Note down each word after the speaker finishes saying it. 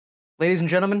Ladies and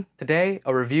gentlemen, today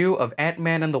a review of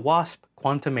Ant-Man and the Wasp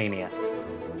Quantumania.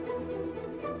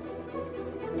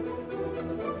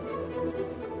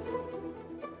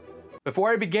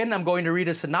 Before I begin, I'm going to read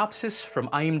a synopsis from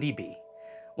IMDb.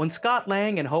 When Scott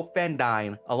Lang and Hope Van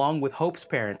Dyne, along with Hope's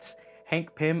parents,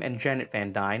 Hank Pym and Janet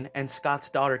Van Dyne, and Scott's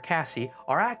daughter Cassie,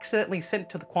 are accidentally sent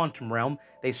to the quantum realm,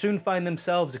 they soon find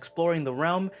themselves exploring the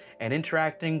realm and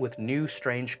interacting with new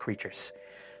strange creatures.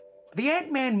 The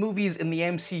Ant-Man movies in the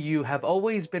MCU have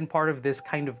always been part of this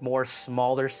kind of more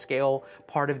smaller scale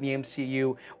part of the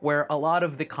MCU, where a lot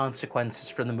of the consequences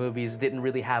for the movies didn't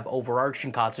really have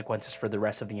overarching consequences for the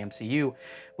rest of the MCU.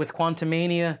 With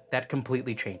Quantumania, that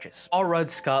completely changes. Paul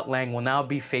Rudd's Scott Lang will now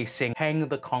be facing King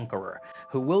the Conqueror,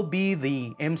 who will be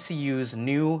the MCU's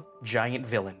new giant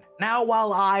villain. Now,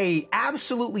 while I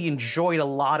absolutely enjoyed a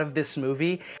lot of this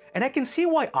movie, and I can see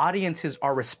why audiences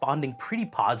are responding pretty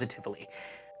positively,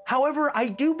 however, I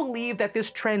do believe that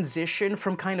this transition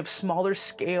from kind of smaller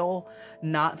scale,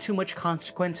 not too much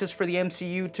consequences for the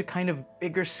MCU, to kind of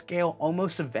bigger scale,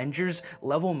 almost Avengers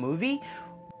level movie,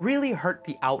 really hurt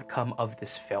the outcome of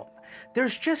this film.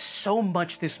 There's just so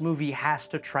much this movie has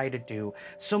to try to do,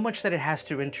 so much that it has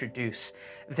to introduce,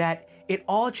 that it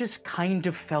all just kind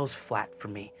of falls flat for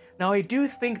me. Now, I do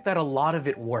think that a lot of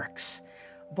it works,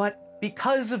 but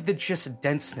because of the just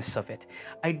denseness of it,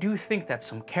 I do think that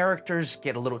some characters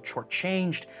get a little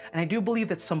shortchanged, and I do believe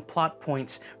that some plot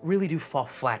points really do fall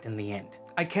flat in the end.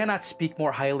 I cannot speak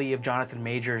more highly of Jonathan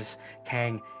Majors'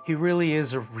 Kang. He really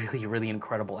is a really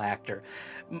incredible actor.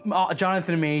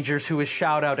 Jonathan Majors, who is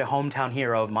shout out a hometown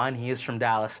hero of mine, he is from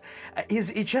Dallas,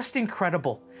 is just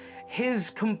incredible.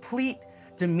 His complete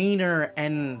demeanor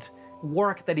and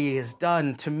work that he has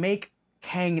done to make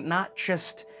Kang not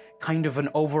just kind of an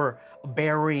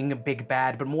overbearing big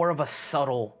bad, but more of a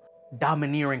subtle,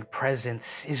 domineering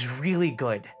presence is really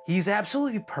good. He's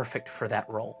absolutely perfect for that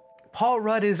role. Paul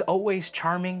Rudd is always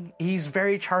charming. He's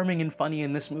very charming and funny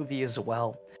in this movie as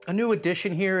well. A new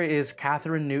addition here is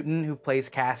Katherine Newton, who plays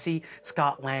Cassie,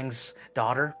 Scott Lang's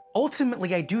daughter.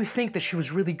 Ultimately, I do think that she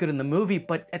was really good in the movie,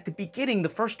 but at the beginning, the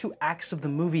first two acts of the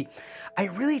movie, I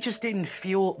really just didn't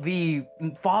feel the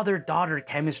father-daughter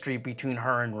chemistry between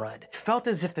her and Rudd. It felt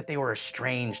as if that they were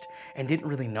estranged and didn't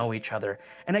really know each other.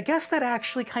 And I guess that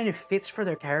actually kind of fits for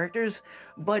their characters,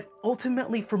 but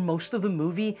ultimately for most of the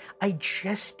movie, I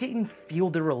just didn't feel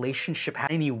the relationship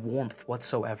had any warmth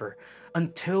whatsoever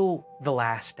until the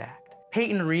last act.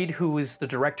 Peyton Reed, who is the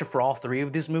director for all three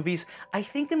of these movies, I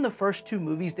think in the first two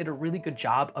movies did a really good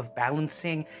job of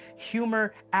balancing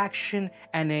humor, action,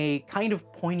 and a kind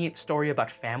of poignant story about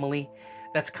family.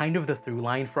 That's kind of the through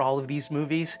line for all of these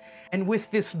movies. And with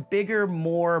this bigger,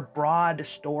 more broad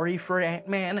story for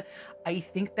Ant-Man, I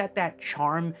think that that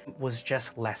charm was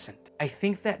just lessened. I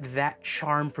think that that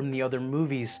charm from the other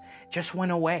movies just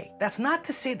went away. That's not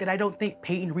to say that I don't think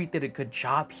Peyton Reed did a good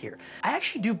job here. I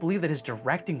actually do believe that his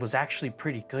directing was actually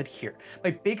pretty good here.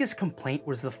 My biggest complaint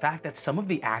was the fact that some of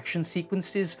the action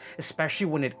sequences, especially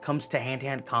when it comes to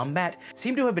hand-to-hand combat,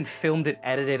 seem to have been filmed and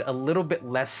edited a little bit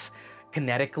less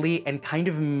kinetically and kind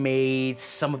of made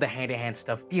some of the hand-to-hand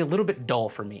stuff be a little bit dull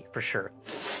for me, for sure.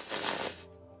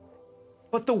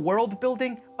 But the world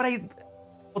building,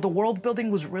 the world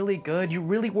building was really good. You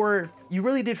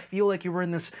really did feel like you were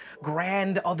in this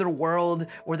grand other world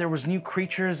where there was new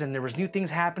creatures and there was new things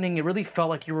happening. It really felt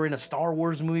like you were in a Star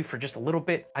Wars movie for just a little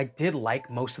bit. I did like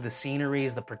most of the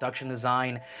sceneries, the production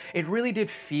design. It really did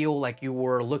feel like you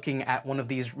were looking at one of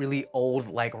these really old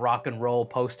like rock and roll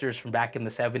posters from back in the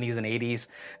 70s and 80s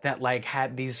that like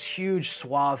had these huge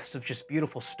swaths of just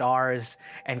beautiful stars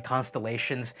and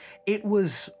constellations. It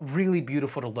was really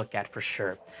beautiful to look at for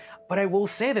sure. But I will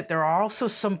say that there are also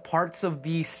some parts of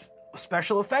these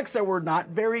special effects that were not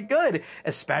very good,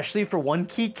 especially for one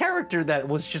key character that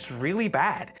was just really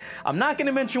bad. I'm not going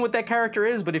to mention what that character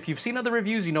is, but if you've seen other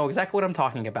reviews, you know exactly what I'm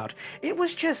talking about. It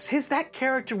was just, that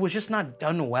character was just not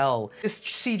done well. This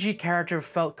CG character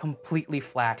felt completely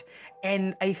flat,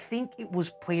 and I think it was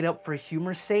played up for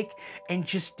humor's sake and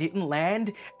just didn't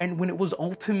land, and when it was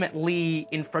ultimately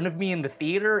in front of me in the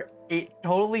theater, it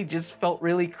totally just felt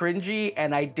really cringy,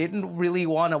 and I didn't really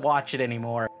want to watch it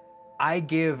anymore. I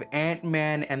give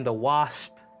Ant-Man and the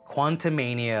Wasp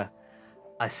Quantumania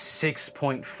a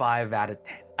 6.5 out of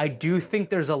 10. I do think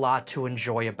there's a lot to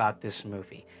enjoy about this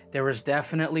movie. There is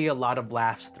definitely a lot of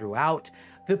laughs throughout.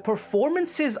 The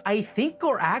performances, I think,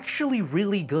 are actually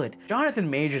really good. Jonathan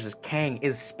Majors as Kang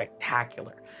is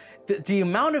spectacular. The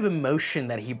amount of emotion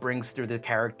that he brings through the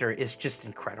character is just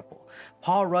incredible.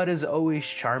 Paul Rudd is always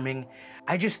charming.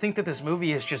 I just think that this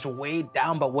movie is just weighed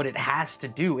down by what it has to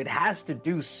do. It has to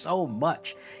do so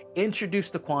much. Introduce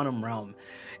the quantum realm.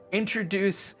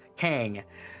 Introduce Kang.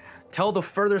 Tell the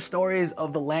further stories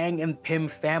of the Lang and Pym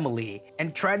family,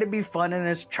 and try to be fun and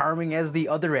as charming as the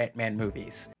other Ant-Man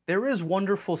movies. There is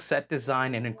wonderful set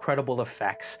design and incredible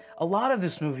effects. A lot of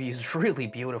this movie is really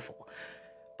beautiful.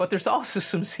 But there's also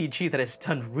some CG that is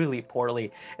done really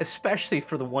poorly, especially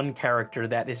for the one character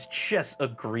that is just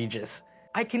egregious.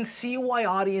 I can see why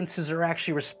audiences are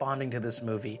actually responding to this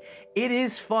movie. It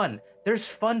is fun. There's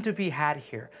fun to be had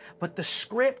here. But the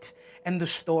script and the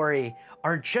story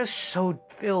are just so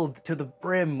filled to the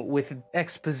brim with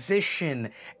exposition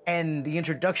and the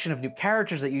introduction of new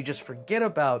characters that you just forget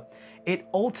about. It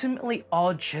ultimately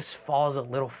all just falls a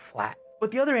little flat. But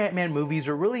the other Ant-Man movies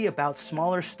are really about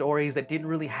smaller stories that didn't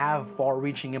really have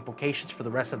far-reaching implications for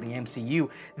the rest of the MCU.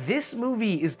 This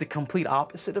movie is the complete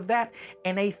opposite of that,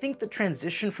 and I think the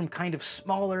transition from kind of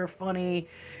smaller, funny,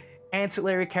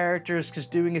 ancillary characters just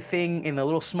doing a thing in a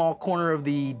little small corner of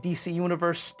the DC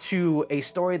universe to a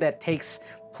story that takes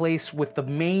place with the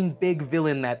main big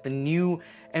villain that the new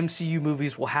MCU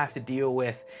movies will have to deal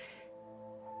with,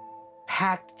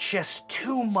 packed just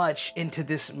too much into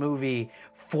this movie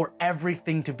for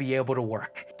everything to be able to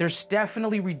work. There's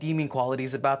definitely redeeming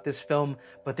qualities about this film,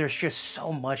 but there's just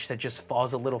so much that just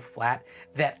falls a little flat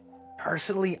that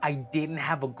personally I didn't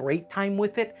have a great time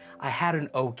with it. I had an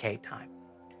okay time.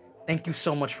 Thank you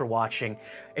so much for watching.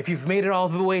 If you've made it all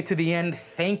the way to the end,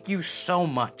 thank you so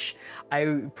much.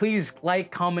 Please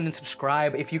like, comment, and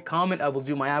subscribe. If you comment, I will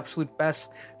do my absolute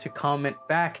best to comment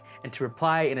back and to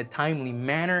reply in a timely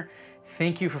manner.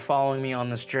 Thank you for following me on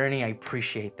this journey. I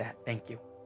appreciate that. Thank you.